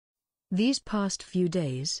These past few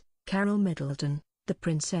days, Carole Middleton, the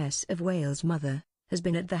Princess of Wales' mother, has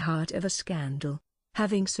been at the heart of a scandal.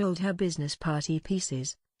 Having sold her business Party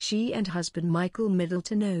Pieces, she and husband Michael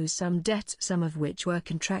Middleton owe some debts, some of which were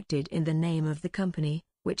contracted in the name of the company,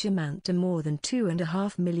 which amount to more than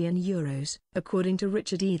 €2.5 million. According to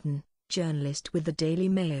Richard Eden, journalist with the Daily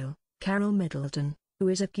Mail, Carole Middleton, who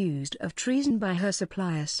is accused of treason by her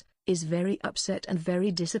suppliers, is very upset and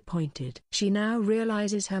very disappointed. She now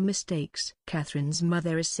realizes her mistakes. Catherine's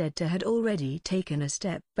mother is said to had already taken a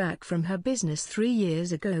step back from her business 3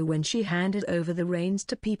 years ago when she handed over the reins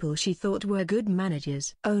to people she thought were good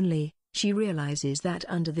managers. Only, she realizes that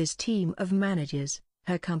under this team of managers,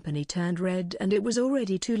 her company turned red and it was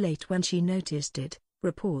already too late when she noticed it,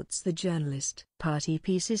 reports the journalist. Party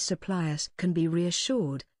Pieces suppliers can be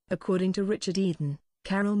reassured. According to Richard Eden,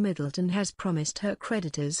 Carole Middleton has promised her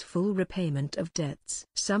creditors full repayment of debts.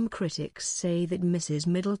 Some critics say that Mrs.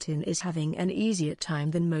 Middleton is having an easier time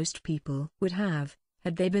than most people would have,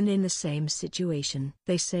 had they been in the same situation.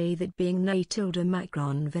 They say that being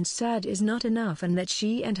Macron sad is not enough and that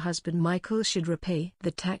she and husband Michael should repay the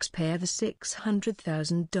taxpayer the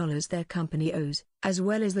 $600,000 their company owes, as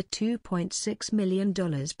well as the $2.6 million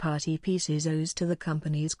Party Pieces owes to the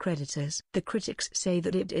company's creditors. The critics say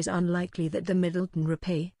that it is unlikely that the Middleton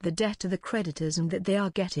repay the debt to the creditors and that they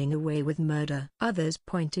are getting away with murder. Others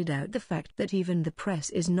pointed out the fact that even the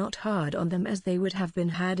press is not hard on them as they would have been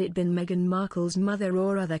had it been Meghan Markle's mother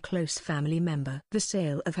or other close family member. The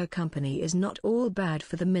sale of her company is not all bad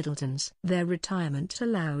for the Middletons. Their retirement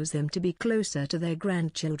allows them to be closer to their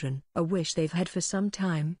grandchildren, a wish they've had for some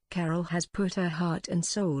time. Carole has put her heart and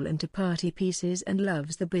soul into Party Pieces and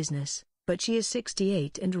loves the business, but she is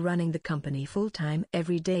 68 and running the company full-time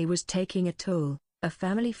every day was taking a toll, a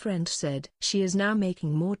family friend said. She is now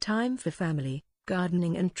making more time for family,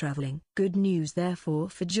 gardening and traveling. Good news therefore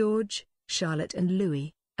for George, Charlotte and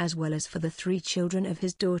Louis, as well as for the 3 children of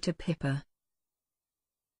his daughter Pippa.